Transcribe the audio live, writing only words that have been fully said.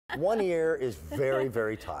one ear is very,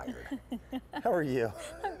 very tired. How are you?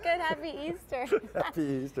 I'm good. Happy Easter. Happy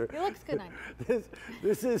Easter. You look good on you.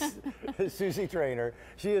 This is Susie Traynor.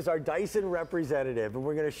 She is our Dyson representative, and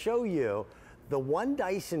we're going to show you the one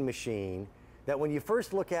Dyson machine that when you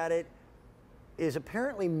first look at it is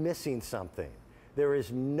apparently missing something. There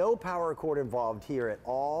is no power cord involved here at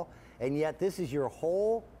all, and yet this is your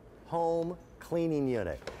whole home cleaning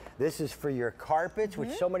unit. This is for your carpets,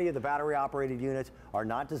 which so many of the battery-operated units are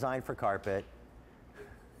not designed for carpet.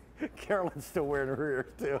 Carolyn's still wearing her ears,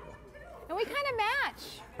 too. And we kind of match,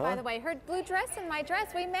 by the way. Her blue dress and my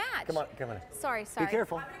dress, we match. Come on. Sorry. Be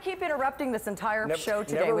careful. Keep interrupting this entire show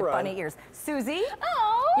today with bunny ears. Susie,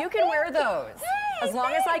 oh, you can wear those. Hey, as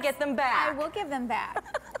long as I get them back. I will give them back.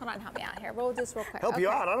 Hold on, help me out here. We'll do this real quick. Help you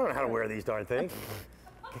out. I don't know how to wear these darn things.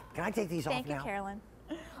 Can I take these off now? Thank you, Carolyn.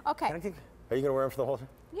 Okay. Are you going to wear them for the whole time?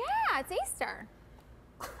 Yeah, it's Easter.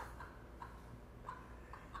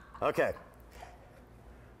 Okay.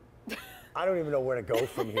 I don't even know where to go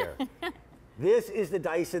from here. This is the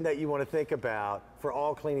Dyson that you want to think about for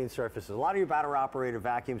all cleaning surfaces. A lot of your battery-operated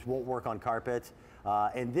vacuums won't work on carpets.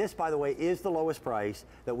 And this, by the way, is the lowest price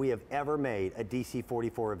that we have ever made a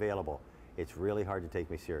DC44 available. It's really hard to take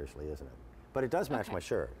me seriously, isn't it? But it does match my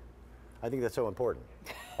shirt. I think that's so important.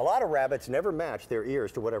 A lot of rabbits never match their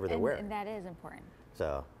ears to whatever they're wearing. And that is important.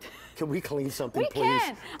 So, can we clean something, we please? We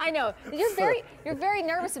can. I know. You're very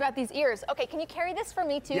nervous about these ears. Okay, can you carry this for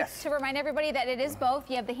me too? Yes. To remind everybody that it is both.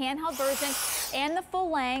 You have the handheld version and the full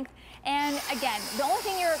length. And again, the only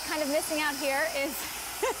thing you're kind of missing out here is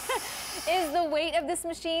is the weight of this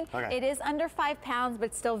machine. Okay. It is under 5 pounds,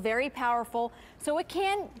 but still very powerful. So it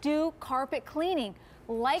can do carpet cleaning.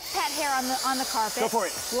 Like pet hair on the carpet. Go for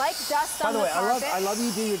it. Like dust on the carpet. By the way, I love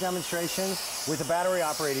you do your demonstrations with a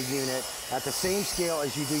battery-operated unit at the same scale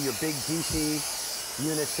as you do your big DC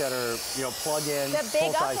units that are, plug-in,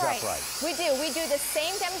 full-size uprights. We do the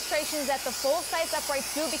same demonstrations that the full-size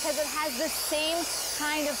uprights do because it has the same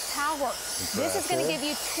kind of power. Impressive. This is going to give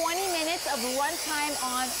you 20 minutes of runtime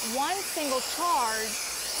on one single charge,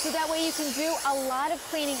 so that way you can do a lot of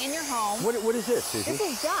cleaning in your home. What is this, Susie? This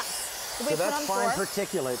is dust. So that's fine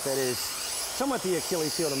particulate that is somewhat the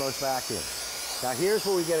Achilles heel to most vacuums. Now here's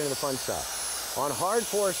where we get into the fun stuff. On hard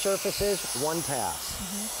porous surfaces, one pass.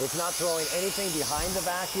 It's not throwing anything behind the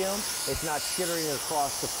vacuum. It's not skittering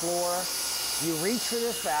across the floor. You reach for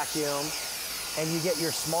this vacuum and you get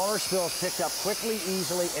your smaller spills picked up quickly,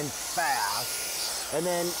 easily, and fast. And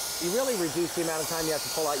then you really reduce the amount of time you have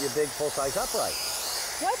to pull out your big full-size upright.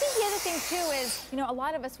 Well, I think the other thing too is, a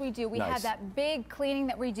lot of us, we have that big cleaning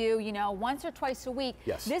that we do, once or twice a week.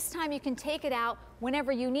 Yes. This time you can take it out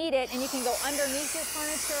whenever you need it, and you can go underneath your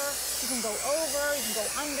furniture, you can go over, you can go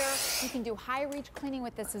under, you can do high reach cleaning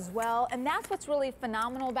with this as well. And that's what's really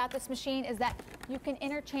phenomenal about this machine, is that you can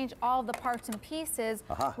interchange all the parts and pieces,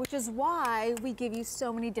 which is why we give you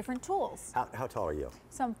so many different tools. How tall are you?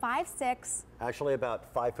 So I'm 5'6". Actually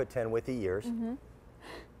about 5'10" with the ears.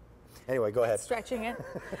 Anyway, go ahead. Stretching it.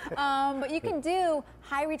 But you can do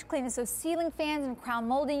high reach cleaning, so ceiling fans and crown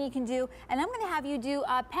molding you can do. And I'm going to have you do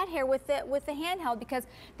pet hair with the handheld, because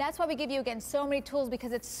that's why we give you, again, so many tools,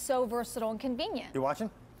 because it's so versatile and convenient. You watching?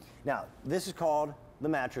 Now, this is called the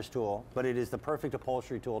mattress tool, but it is the perfect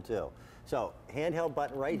upholstery tool too. So, handheld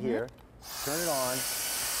button right here, turn it on,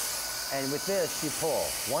 and with this you pull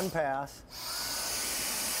one pass,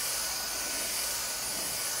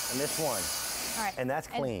 and this one. All right. And that's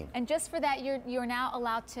clean. And just for that, you're now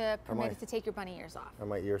allowed to permit it to take your bunny ears off. Are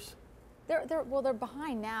my ears? They're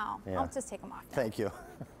behind now. Yeah. I'll just take them off now. Thank you.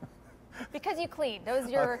 Because you cleaned. That was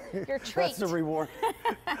your treat. That's the reward.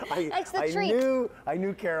 That's the treat. I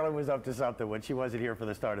knew Carolyn was up to something when she wasn't here for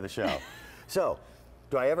the start of the show. So,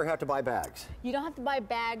 do I ever have to buy bags? You don't have to buy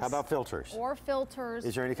bags. How about filters? Or filters.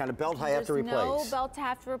 Is there any kind of belt I have to replace? There's no belt to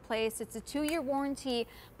have to replace. It's a 2-year warranty,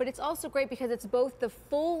 but it's also great because it's both the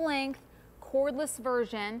full-length cordless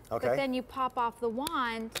version, but then you pop off the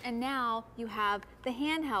wand and now you have the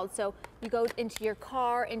handheld. So you go into your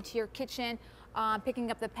car, into your kitchen,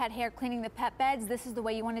 picking up the pet hair, cleaning the pet beds. This is the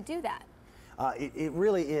way you want to do that. It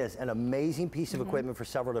really is an amazing piece of equipment for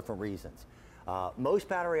several different reasons. Most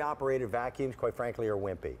battery operated vacuums, quite frankly, are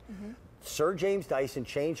wimpy. Sir James Dyson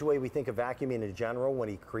changed the way we think of vacuuming in general when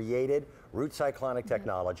he created root cyclonic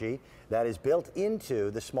technology that is built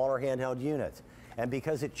into the smaller handheld units. And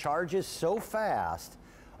because it charges so fast,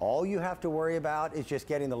 all you have to worry about is just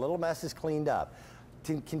getting the little messes cleaned up.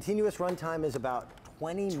 Continuous runtime is about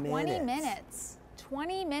 20 minutes.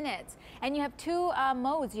 20 minutes. And you have 2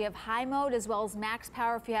 modes. You have high mode as well as max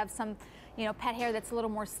power if you have some, you know, pet hair that's a little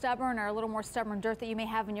more stubborn or a little more stubborn dirt that you may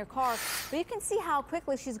have in your car. But you can see how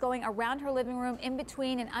quickly she's going around her living room, in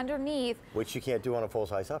between and underneath. Which you can't do on a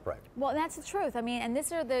full-size upright. Well, that's the truth. I mean, and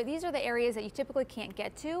these are the areas that you typically can't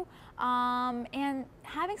get to. And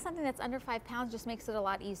having something that's under 5 pounds just makes it a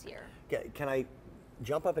lot easier. Can I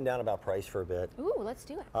jump up and down about price for a bit? Ooh, let's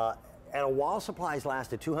do it. And while supplies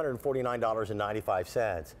last at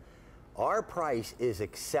 $249.95, our price is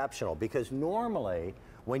exceptional because normally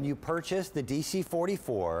when you purchase the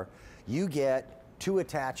DC44, you get 2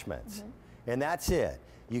 attachments, and that's it.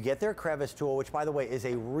 You get their crevice tool, which by the way is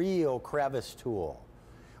a real crevice tool.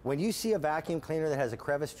 When you see a vacuum cleaner that has a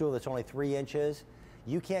crevice tool that's only 3 inches,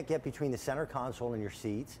 you can't get between the center console and your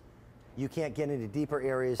seats. You can't get into deeper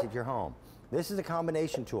areas at your home. This is a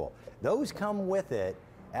combination tool. Those come with it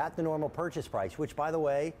at the normal purchase price, which by the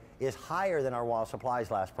way, is higher than our while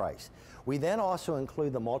supplies last price. We then also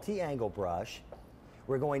include the multi-angle brush.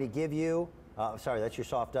 We're going to give you, sorry, that's your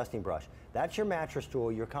soft dusting brush. That's your mattress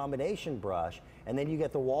tool, your combination brush, and then you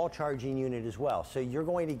get the wall charging unit as well. So you're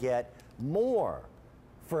going to get more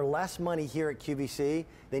for less money here at QVC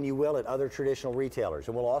than you will at other traditional retailers.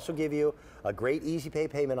 And we'll also give you a great easy pay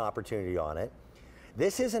payment opportunity on it.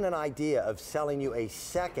 This isn't an idea of selling you a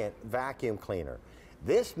second vacuum cleaner.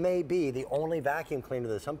 This may be the only vacuum cleaner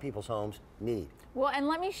that some people's homes need. Well, and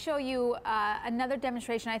let me show you another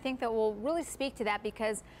demonstration I think that will really speak to that,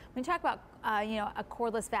 because when you talk about you know, a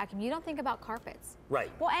cordless vacuum, you don't think about carpets. Right.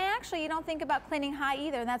 Well, and actually you don't think about cleaning high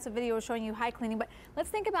either, and that's a video showing you high cleaning, but let's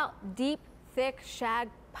think about deep, thick shag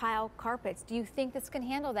pile carpets. Do you think this can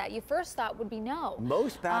handle that? Your first thought would be no.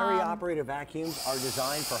 Most battery operated vacuums are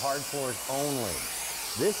designed for hard floors only.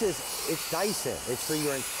 It's Dyson. It's for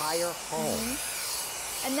your entire home.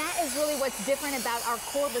 And that is really what's different about our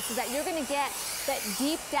cordless, is that you're going to get that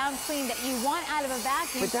deep down clean that you want out of a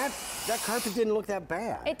vacuum. But that carpet didn't look that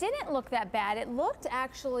bad. It didn't look that bad. It looked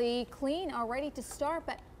actually clean already to start,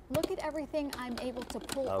 but look at everything I'm able to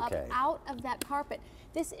pull up out of that carpet.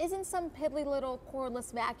 This isn't some piddly little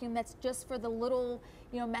cordless vacuum that's just for the little,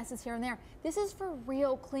 you know, messes here and there. This is for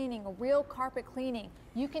real cleaning, real carpet cleaning.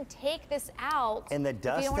 You can take this out and the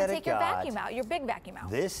dust if you don't want to take your vacuum out, your big vacuum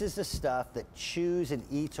out. This is the stuff that chews and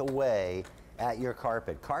eats away at your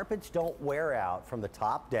carpet. Carpets don't wear out from the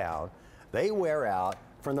top down. They wear out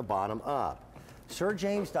from the bottom up. Sir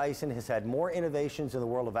James Dyson has had more innovations in the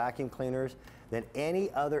world of vacuum cleaners than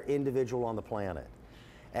any other individual on the planet.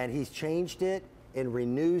 And he's changed it and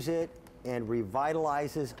renews it and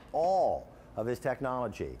revitalizes all of his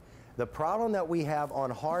technology. The problem that we have on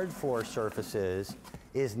hard floor surfaces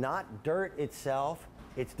is not dirt itself,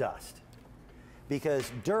 it's dust.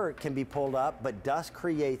 Because dirt can be pulled up, but dust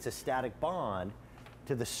creates a static bond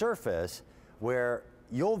to the surface where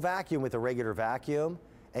you'll vacuum with a regular vacuum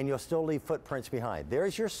and you'll still leave footprints behind.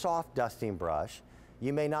 There's your soft dusting brush.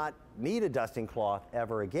 You may not need a dusting cloth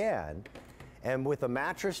ever again. And with a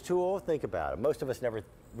mattress tool, think about it. Most of us never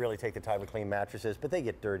really take the time to clean mattresses, but they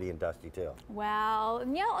get dirty and dusty too. Well,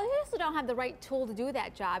 you know, you also don't have the right tool to do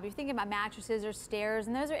that job. You're thinking about mattresses or stairs,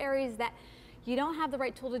 and those are areas that you don't have the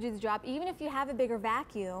right tool to do the job. Even if you have a bigger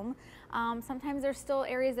vacuum, sometimes there's still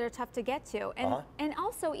areas that are tough to get to. And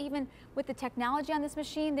also, even with the technology on this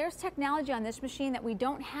machine, there's technology on this machine that we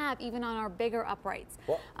don't have even on our bigger uprights.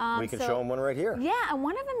 Well, we can show them one right here. Yeah, and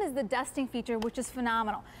one of them is the dusting feature, which is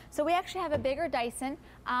phenomenal. So we actually have a bigger Dyson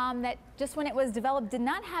that just when it was developed did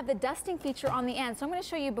not have the dusting feature on the end. So I'm going to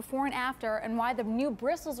show you before and after and why the new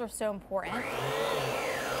bristles are so important.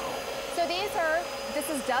 So this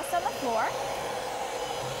is dust on the floor.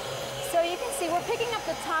 So you can see we're picking up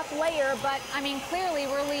the top layer, but I mean, clearly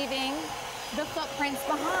we're leaving the footprints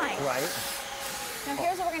behind. Right. Now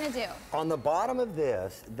here's what we're gonna do. On the bottom of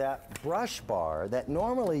this, that brush bar that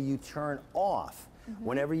normally you turn off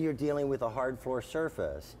whenever you're dealing with a hard floor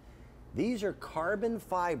surface, these are carbon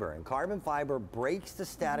fiber, and carbon fiber breaks the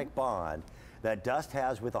static bond that dust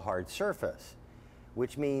has with a hard surface,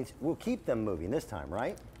 which means we'll keep them moving this time,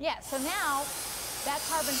 right? Yeah, so now that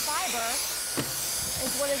carbon fiber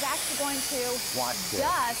is what is actually going to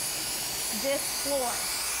dust this floor.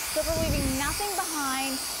 So we're leaving nothing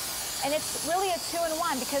behind, and it's really a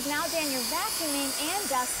 2-in-1 because now, Dan, you're vacuuming and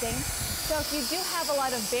dusting. So if you do have a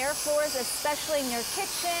lot of bare floors, especially in your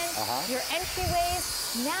kitchen, your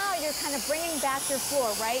entryways, now you're kind of bringing back your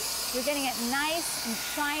floor, right? You're getting it nice and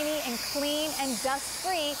shiny and clean and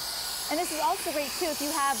dust-free. And this is also great too if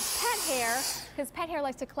you have pet hair, because pet hair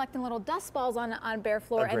likes to collect in little dust balls on bare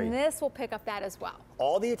floor, and this will pick up that as well.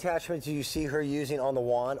 All the attachments you see her using on the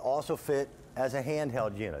wand also fit as a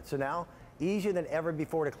handheld unit. So now, easier than ever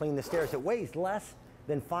before to clean the stairs. It weighs less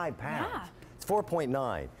than 5 pounds. Yeah. It's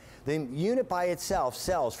 4.9. The unit by itself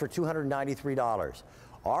sells for $293.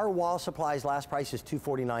 Our wall supply's last price is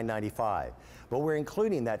 $249.95, but we're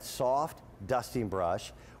including that soft dusting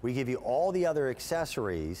brush. We give you all the other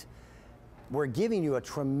accessories. We're giving you a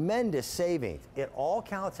tremendous savings. It all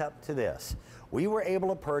counts up to this. We were able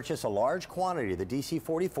to purchase a large quantity of the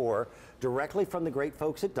DC44 directly from the great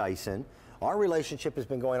folks at Dyson. Our relationship has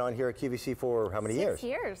been going on here at QVC for how many years? 6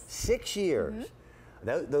 years. 6 years.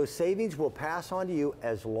 Those savings will pass on to you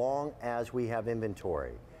as long as we have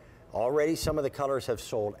inventory. Already some of the colors have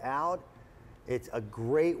sold out. It's a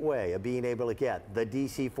great way of being able to get the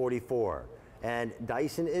DC44. And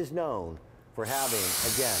Dyson is known for having,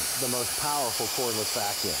 again, the most powerful cordless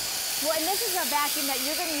vacuum. Well, and this is a vacuum that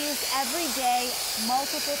you're going to use every day,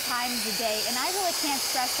 multiple times a day. And I really can't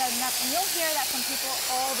stress that enough. And you'll hear that from people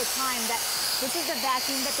all the time, that this is a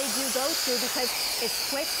vacuum that they do go to because it's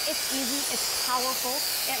quick, it's easy, it's powerful.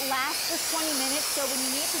 It lasts for 20 minutes. So when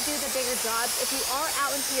you need to do the bigger jobs, if you are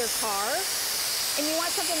out into your car and you want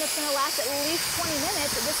something that's going to last at least 20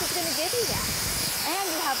 minutes, this is going to give you that. And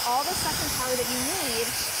you have all the suction power that you need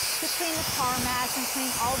to clean the car mats and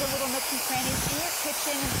clean all the little nooks and crannies in your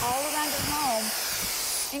kitchen and all around your home,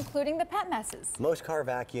 including the pet messes. Most car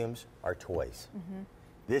vacuums are toys.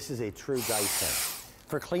 This is a true Dyson.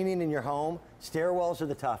 For cleaning in your home, stairwells are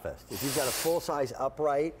the toughest. If you've got a full-size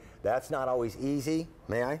upright, that's not always easy.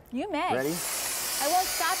 May I? You may. Ready? I won't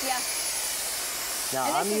stop you.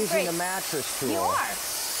 Now, I'm using the mattress tool. You are.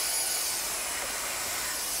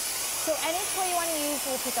 So any tool you want to use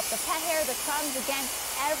will pick up the pet hair, the crumbs. Again,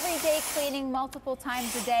 everyday cleaning multiple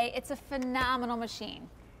times a day. It's a phenomenal machine.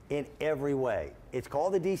 In every way. It's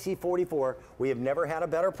called the DC44. We have never had a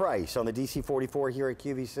better price on the DC44 here at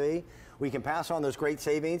QVC. We can pass on those great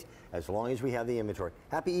savings as long as we have the inventory.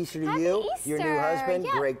 Happy Easter to you. Easter. Your new husband,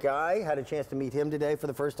 Yeah. great guy. Had a chance to meet him today for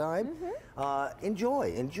the first time.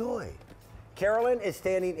 Enjoy, enjoy. Carolyn is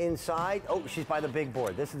standing inside. Oh, she's by the big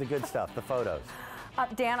board. This is the good stuff, the photos.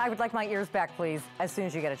 Dan, I would like my ears back, please, as soon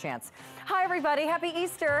as you get a chance. Hi, everybody. Happy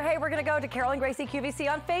Easter. Hey, we're going to go to Carol and Gracie QVC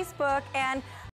on Facebook, and